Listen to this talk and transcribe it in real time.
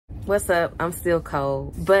What's up? I'm still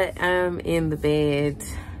cold, but I'm in the bed.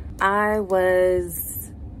 I was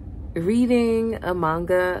reading a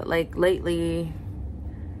manga, like lately.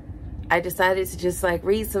 I decided to just like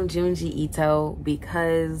read some Junji Ito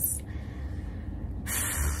because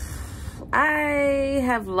I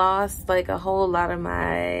have lost like a whole lot of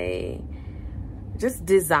my just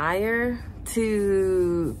desire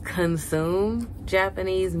to consume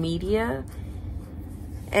Japanese media.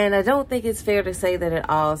 And I don't think it's fair to say that it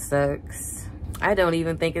all sucks. I don't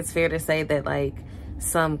even think it's fair to say that like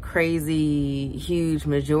some crazy huge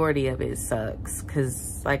majority of it sucks,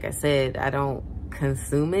 because like I said, I don't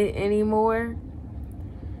consume it anymore.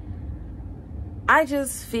 I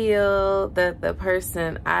just feel that the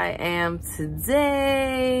person I am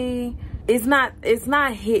today is not, it's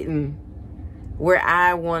not hitting where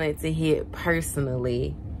I want it to hit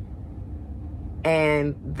personally,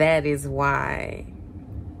 and that is why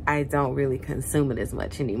I don't really consume it as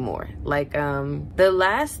much anymore. Like the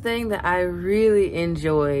last thing that I really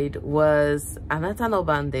enjoyed was Anata no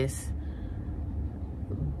Ban desu,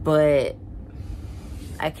 but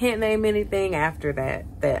I can't name anything after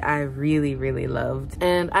that I really loved.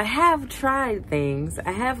 And I have tried things,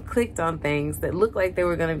 I have clicked on things that look like they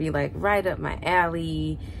were gonna be like right up my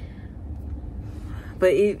alley, but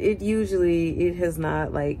it has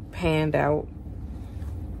not like panned out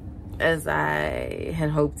as I had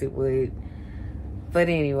hoped it would. But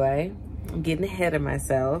anyway, I'm getting ahead of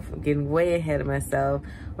myself. I'm getting way ahead of myself,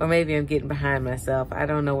 or maybe I'm getting behind myself. I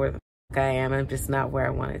don't know where the fuck I am. I'm just not where I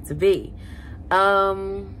want it to be.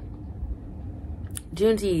 Junji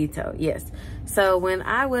Ito, yes. So when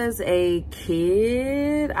I was a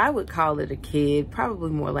kid, I would call it a kid, probably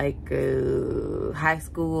more like high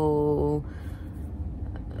school,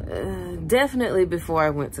 definitely before I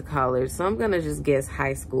went to college. So I'm gonna just guess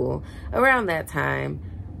high school. Around that time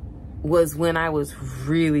was when I was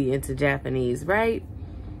really into Japanese, right?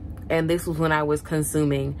 And this was when I was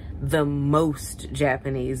consuming the most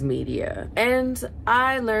Japanese media. And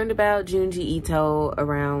I learned about Junji Ito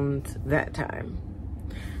around that time.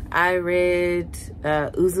 I read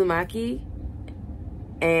Uzumaki,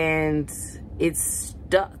 and it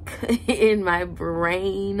stuck in my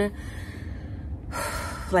brain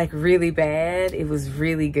like really bad. It was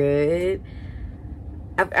really good.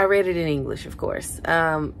 I read it in English, of course.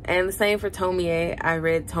 And the same for Tomie. I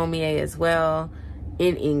read Tomie as well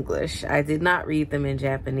in English. I did not read them in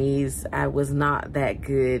Japanese. I was not that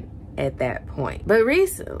good at that point. But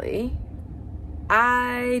recently,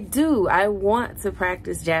 I want to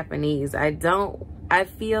practice Japanese. I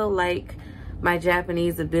feel like my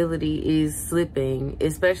Japanese ability is slipping,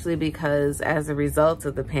 especially because as a result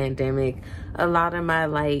of the pandemic, a lot of my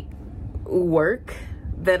like work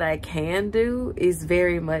that I can do is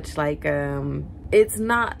very much like, it's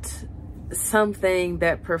not something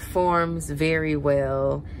that performs very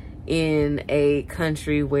well in a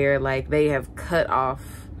country where like they have cut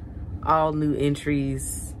off all new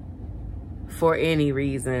entries for any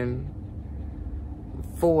reason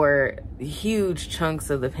for huge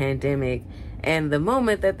chunks of the pandemic. And the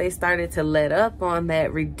moment that they started to let up on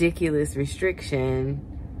that ridiculous restriction,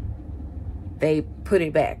 they put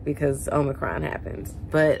it back because Omicron happens.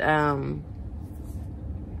 But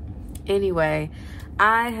anyway,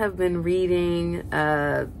 I have been reading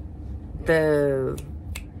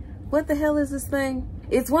what the hell is this thing?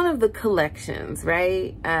 It's one of the collections,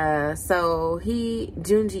 right? So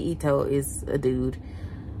Junji Ito is a dude.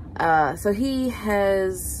 So he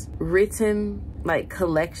has written like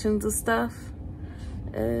collections of stuff.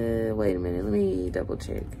 Wait a minute, let me double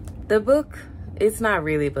check. The book, it's not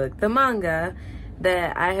really a book. The manga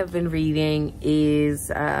that I have been reading is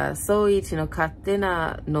Souichi no Katte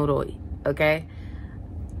na Noroi, okay?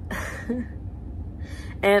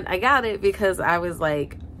 And I got it because I was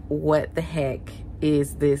like, what the heck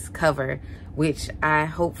is this cover? Which I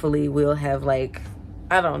hopefully will have like,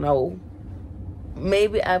 I don't know,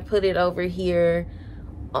 maybe I put it over here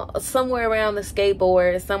somewhere around the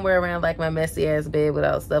skateboard, somewhere around like my messy ass bed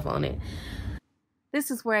without stuff on it. This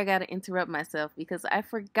is where I gotta interrupt myself because I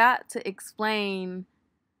forgot to explain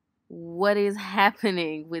what is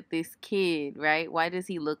happening with this kid, right? Why does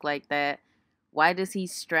he look like that? Why does he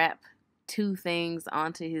strap two things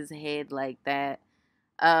onto his head like that?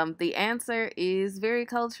 The answer is very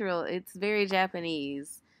cultural. It's very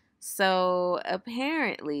Japanese. So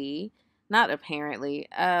apparently, not apparently,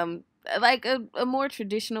 like a more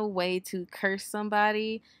traditional way to curse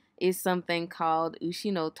somebody is something called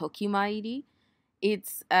ushi no tokimairi.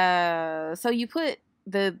 It's so you put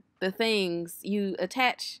the things, you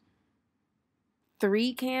attach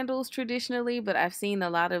 3 candles traditionally, but I've seen a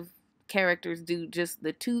lot of characters do just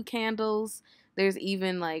the 2 candles There's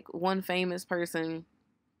even like one famous person,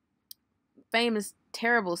 famous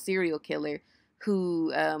terrible serial killer,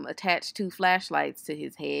 who attached 2 flashlights to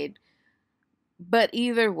his head. But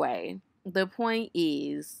either way, the point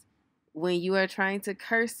is, when you are trying to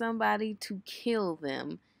curse somebody to kill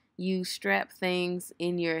them, you strap things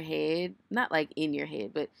in your head, not like in your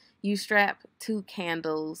head, but you strap 2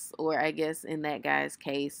 candles, or I guess in that guy's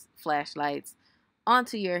case, flashlights,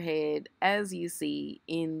 onto your head, as you see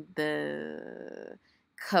in the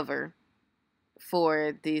cover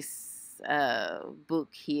for this book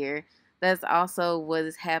here. That's also what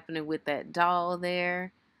is happening with that doll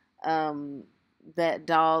there. That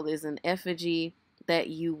doll is an effigy that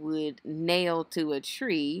you would nail to a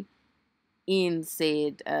tree in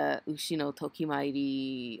said Ushino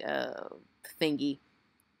Tokimairi thingy.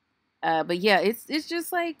 But yeah, it's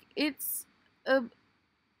just like it's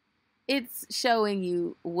showing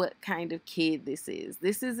you what kind of kid this is.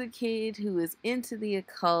 This is a kid who is into the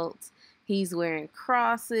occult. He's wearing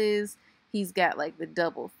crosses. He's got like the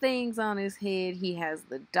double things on his head. He has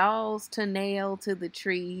the dolls to nail to the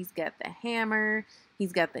tree. He's got the hammer.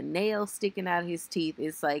 He's got the nail sticking out of his teeth.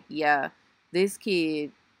 It's like, yeah, this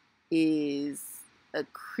kid is a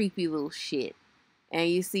creepy little shit. And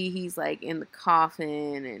you see he's like in the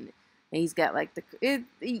coffin, and he's got like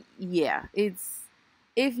it's,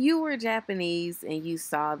 if you were Japanese and you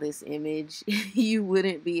saw this image, you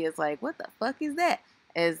wouldn't be as like, what the fuck is that?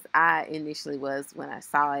 As I initially was when I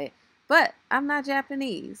saw it. But I'm not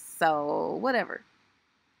Japanese, so whatever.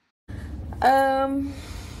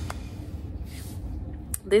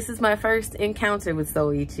 This is my first encounter with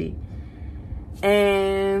Souichi.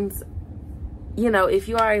 And, you know, if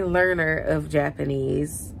you are a learner of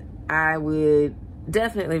Japanese, I would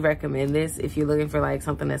definitely recommend this if you're looking for like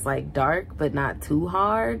something that's like dark but not too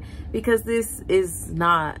hard, because this is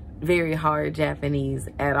not very hard Japanese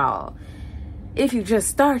at all. If you just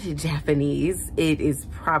started Japanese, it is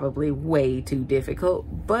probably way too difficult,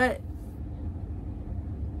 but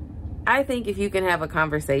I think if you can have a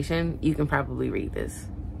conversation, you can probably read this.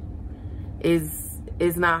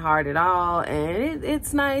 It's not hard at all, and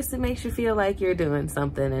it's nice. It makes you feel like you're doing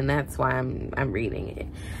something, and that's why I'm reading it.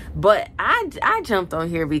 But I jumped on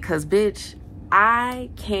here because, bitch, I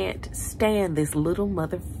can't stand this little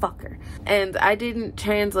motherfucker. And I didn't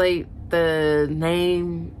translate the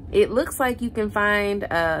name. It looks like you can find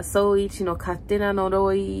Souichi no Katte na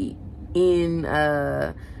Noroi in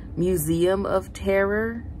Museum of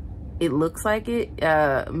Terror. It looks like it.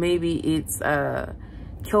 Maybe it's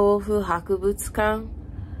Kyofu Hakubutsukan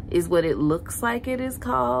is what it looks like it is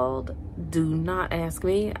called. Do not ask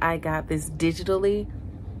me. I got this digitally,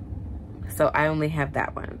 so I only have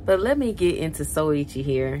that one. But let me get into Souichi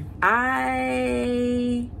here.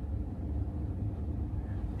 I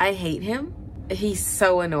hate him. He's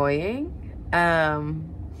so annoying.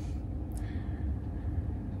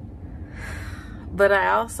 But I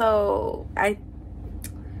also, I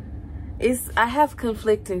have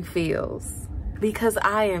conflicting feels because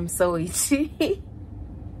I am Souichi.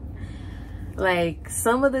 Like,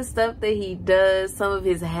 some of the stuff that he does, some of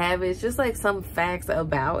his habits, just like some facts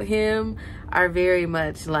about him are very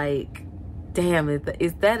much like, damn it,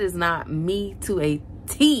 that is not me to a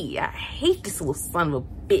T. I hate this little son of a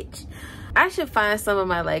bitch. I should find some of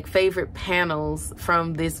my like favorite panels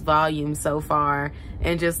from this volume so far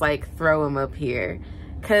and just like throw them up here.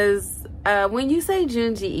 Cause when you say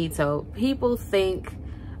Junji Ito, people think,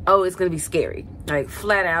 oh, it's gonna be scary. Like,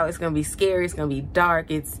 flat out, it's gonna be scary, it's gonna be dark,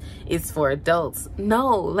 it's for adults.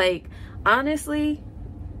 No, like, honestly,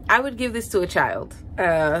 I would give this to a child.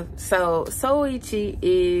 So Souichi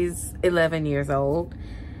is 11 years old,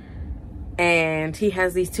 and he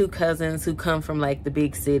has these 2 cousins who come from like the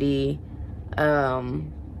big city,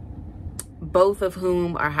 both of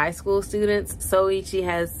whom are high school students. Souichi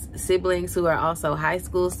has siblings who are also high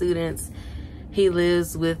school students. He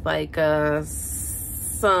lives with like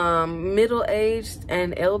some middle-aged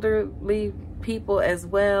and elderly people as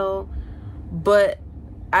well, but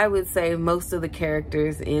I would say most of the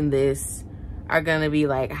characters in this are gonna be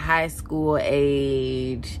like high school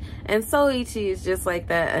age, and Souichi is just like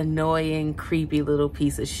that annoying, creepy little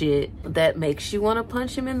piece of shit that makes you want to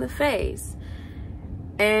punch him in the face.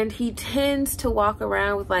 And he tends to walk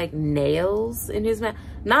around with like nails in his mouth,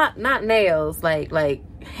 not nails, like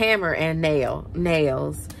hammer and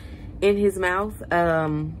nails in his mouth.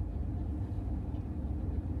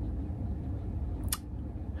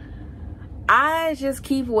 I just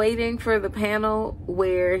keep waiting for the panel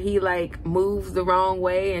where he like moves the wrong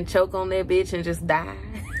way and choke on that bitch and just die.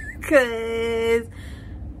 Cause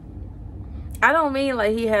I don't mean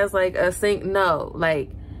like he has like a no,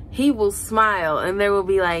 like he will smile and there will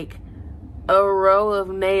be like a row of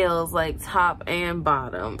nails, like top and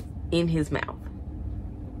bottom, in his mouth.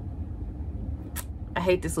 I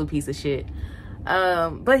hate this little piece of shit.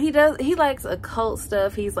 But he likes occult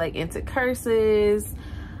stuff. He's like into curses.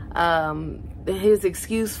 His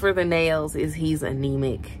excuse for the nails is he's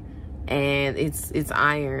anemic and it's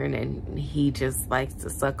iron, and he just likes to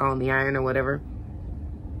suck on the iron or whatever.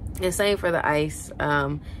 And same for the ice.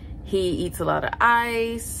 He eats a lot of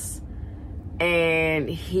ice, and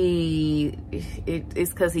it's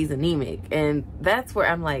because he's anemic. And that's where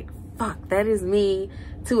I'm like, fuck, that is me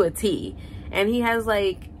to a T. And he has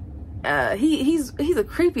like, he's a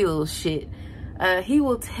creepy little shit. He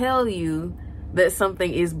will tell you that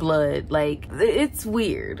something is blood. Like, it's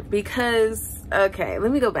weird because, okay,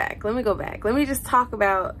 let me go back. Let me just talk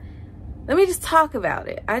about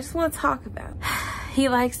it. I just want to talk about it. He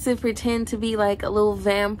likes to pretend to be like a little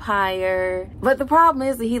vampire. But the problem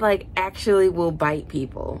is that he like actually will bite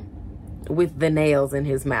people with the nails in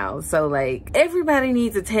his mouth. So like, everybody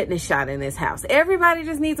needs a tetanus shot in this house. Everybody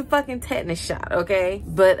just needs a fucking tetanus shot, okay?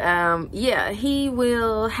 But yeah, he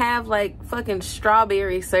will have like fucking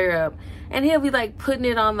strawberry syrup, and he'll be like putting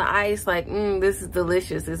it on the ice like, this is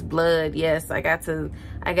delicious, it's blood. Yes, I got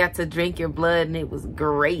to drink your blood and it was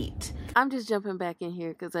great. I'm just jumping back in here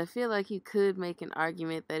because I feel like you could make an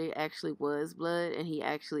argument that it actually was blood and he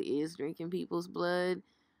actually is drinking people's blood,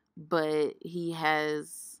 but he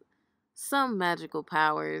has some magical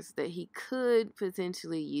powers that he could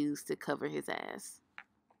potentially use to cover his ass.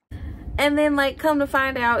 And then like, come to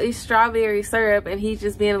find out it's strawberry syrup and he's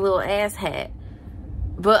just being a little asshat.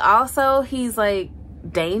 But also he's like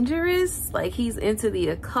dangerous, like he's into the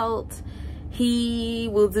occult. He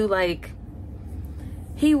will do like,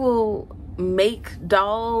 he will make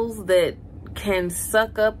dolls that can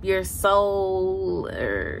suck up your soul,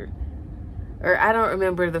 or I don't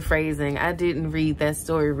remember the phrasing. I didn't read that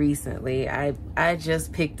story recently. I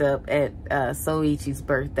just picked up at Souichi's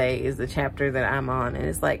birthday is the chapter that I'm on, and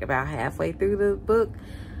it's like about halfway through the book.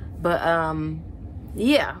 But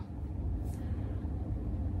yeah.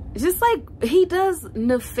 Just like, he does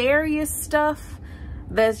nefarious stuff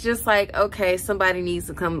that's just like, okay, somebody needs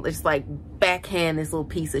to come just like backhand this little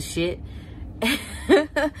piece of shit.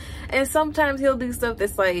 And sometimes he'll do stuff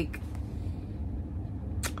that's like,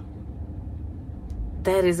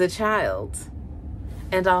 that is a child,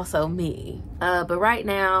 and also me. But right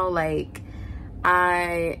now, like,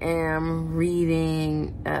 I am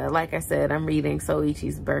reading, like I said, I'm reading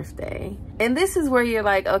Souichi's Birthday. And this is where you're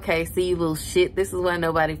like, okay, see, you little shit, this is why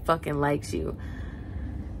nobody fucking likes you.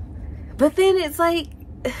 But then it's like,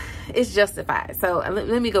 it's justified. So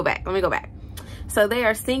let me go back. So they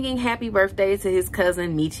are singing happy birthday to his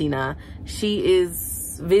cousin Michina. She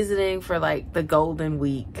is visiting for like the Golden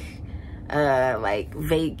Week, like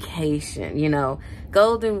vacation, you know.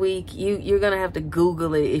 Golden Week, you're gonna have to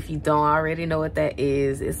Google it if you don't already know what that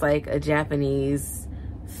is. It's like a Japanese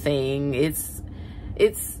thing. It's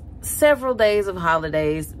several days of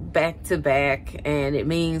holidays back to back, and it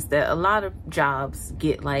means that a lot of jobs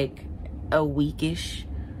get like a weekish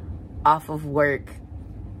off of work.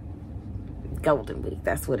 Golden Week,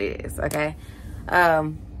 that's what it is, okay?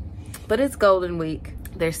 But it's Golden Week.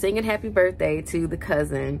 They're singing happy birthday to the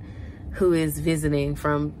cousin who is visiting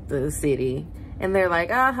from the city, and they're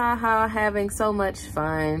like, ah ha ha, having so much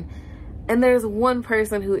fun. And there's one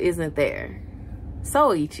person who isn't there,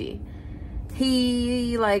 Souichi.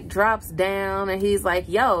 He like drops down and he's like,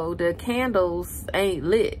 yo, the candles ain't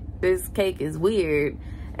lit, this cake is weird.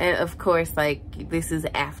 And of course, like, this is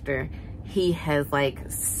after he has like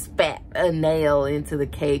spat a nail into the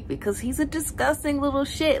cake, because he's a disgusting little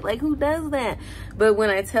shit. Like, who does that? But when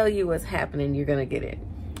I tell you what's happening, you're gonna get it.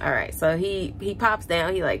 All right, so he pops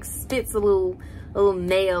down, he like spits a little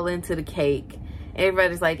nail into the cake.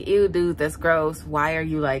 Everybody's like, ew, dude, that's gross, why are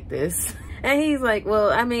you like this? And he's like, well,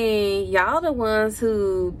 I mean, y'all the ones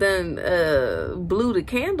who done blew the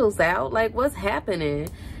candles out, like, what's happening?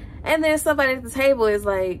 And then somebody at the table is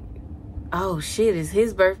like, oh shit, it's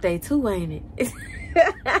his birthday too, ain't it?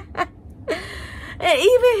 And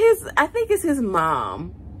even I think it's his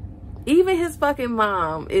mom, even his fucking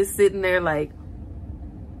mom is sitting there like,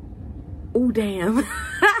 ooh, damn.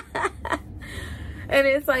 And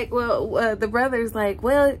it's like, well, the brother's like,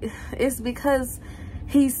 well, it's because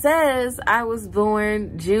he says I was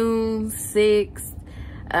born June 6th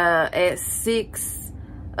at 6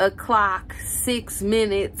 o'clock, 6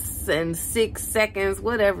 minutes and 6 seconds,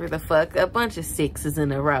 whatever the fuck, a bunch of sixes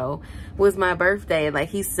in a row, was my birthday. Like,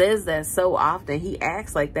 he says that so often, he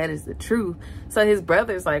acts like that is the truth. So his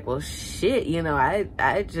brother's like, well shit, you know,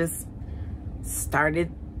 I just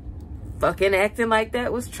started fucking acting like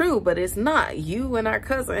that was true, but it's not. You and our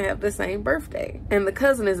cousin have the same birthday. And the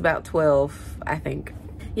cousin is about 12, I think.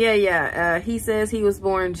 Yeah. He says he was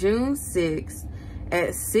born June 6th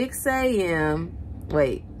at 6 a.m.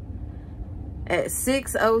 Wait. At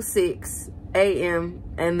 6:06 a.m.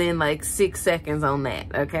 and then like 6 seconds on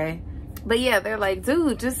that, okay? But yeah, they're like,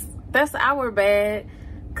 dude, just, that's our bad.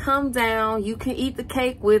 Come down. You can eat the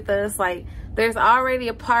cake with us. Like, there's already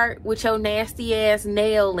a part with your nasty ass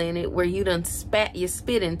nail in it where you done spat your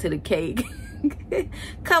spit into the cake.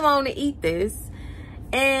 Come on and eat this.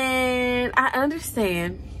 And I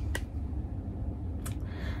understand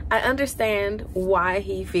why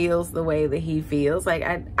he feels the way that he feels. Like,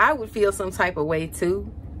 I would feel some type of way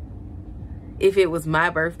too if it was my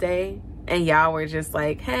birthday and y'all were just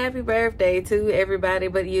like, happy birthday to everybody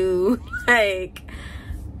but you. Like,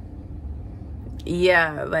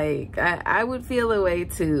 yeah, like, I would feel a way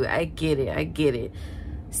too. I get it.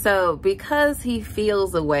 So because he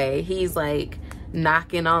feels a way, he's like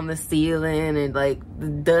knocking on the ceiling and like the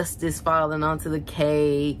dust is falling onto the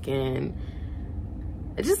cake and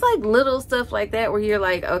just like little stuff like that where you're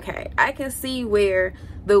like, okay, I can see where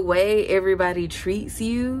the way everybody treats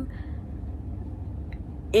you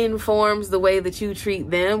informs the way that you treat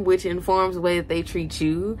them, which informs the way that they treat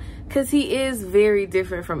you, because he is very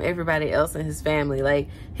different from everybody else in his family. Like,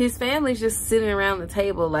 his family's just sitting around the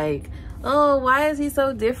table like, oh, why is he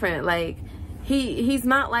so different? Like, he's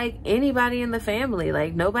not like anybody in the family.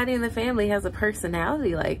 Like, nobody in the family has a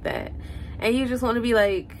personality like that. And you just want to be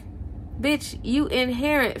like, bitch, you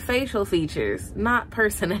inherit facial features, not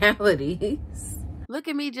personalities. Look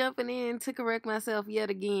at me jumping in to correct myself yet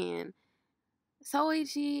again.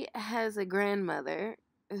 Souichi has a grandmother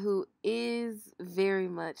who is very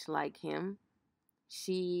much like him.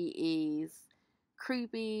 She is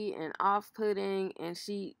creepy and off-putting, and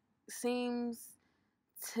she seems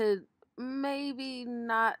to maybe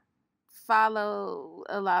not follow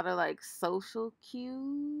a lot of like social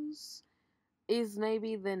cues, is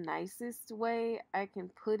maybe the nicest way I can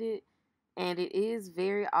put it. And it is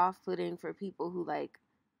very off-putting for people who like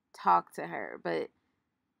talk to her. But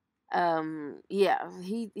yeah,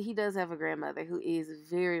 he does have a grandmother who is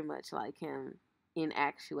very much like him in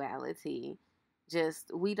actuality. Just,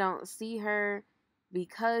 we don't see her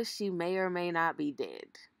because she may or may not be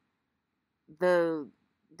dead. The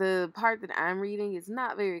part that I'm reading is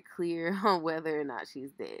not very clear on whether or not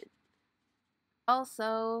she's dead.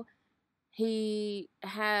 Also, he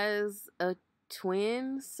has a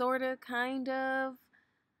twin, sorta, kind of.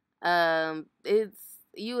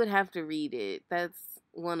 You would have to read it. That's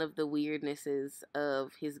one of the weirdnesses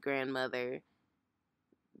of his grandmother.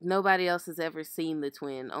 Nobody else has ever seen the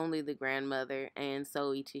twin, only the grandmother and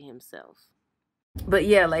Souichi himself. But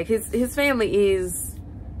yeah, like, his family is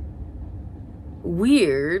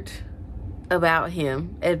weird about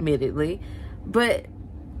him, admittedly, but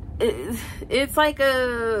it's like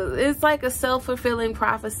a self-fulfilling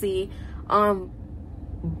prophecy on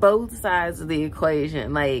both sides of the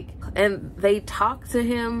equation. Like, and they talk to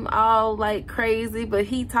him all like crazy, but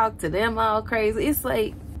he talked to them all crazy. It's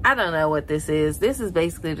like, I don't know what this is. This is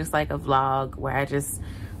basically just like a vlog where I just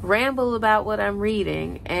ramble about what I'm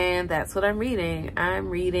reading, and that's what I'm reading. I'm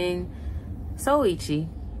reading Souichi.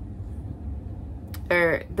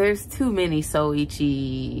 There's too many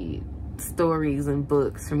Souichi stories and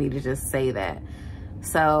books for me to just say that.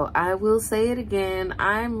 So I will say it again.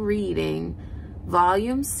 I'm reading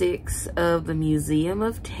Volume 6 of the Museum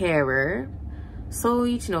of Terror,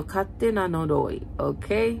 Souichi no Katte na Noroi.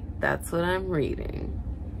 Okay, that's what I'm reading.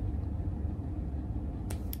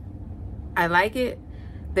 I like it.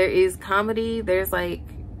 There is comedy. There's like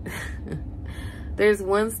there's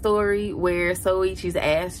one story where Souichi's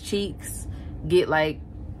ass cheeks get like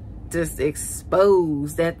just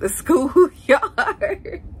exposed at the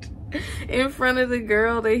schoolyard in front of the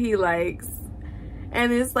girl that he likes.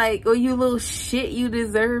 And it's like, oh, you little shit, you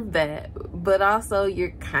deserve that. But also,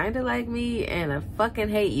 you're kind of like me, and I fucking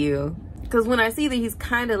hate you. Because when I see that he's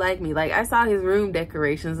kind of like me, like, I saw his room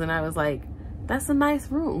decorations, and I was like, that's a nice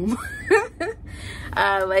room.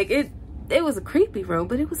 Like, it was a creepy room,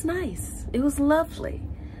 but it was nice. It was lovely.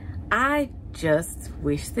 I just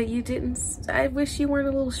wish that you didn't, I wish you weren't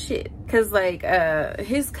a little shit. Because, like,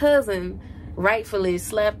 his cousin rightfully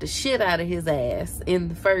slapped the shit out of his ass in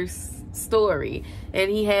the first story,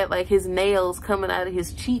 and he had like his nails coming out of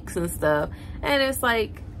his cheeks and stuff, and it's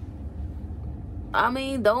like, I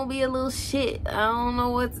mean, don't be a little shit. I don't know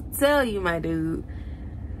what to tell you, my dude.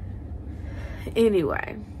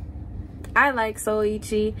 Anyway, I like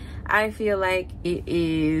Souichi. I feel like it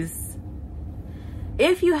is,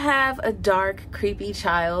 if you have a dark, creepy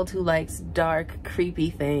child who likes dark, creepy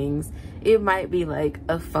things, it might be like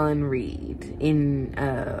a fun read.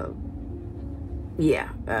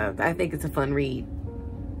 I think it's a fun read.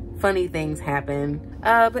 Funny things happen.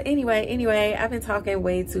 But anyway, I've been talking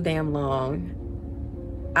way too damn long.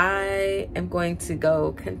 I am going to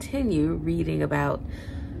go continue reading about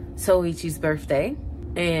Souichi's birthday,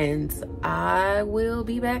 and I will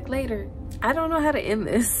be back later. I don't know how to end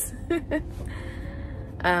this.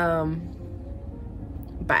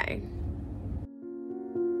 Bye.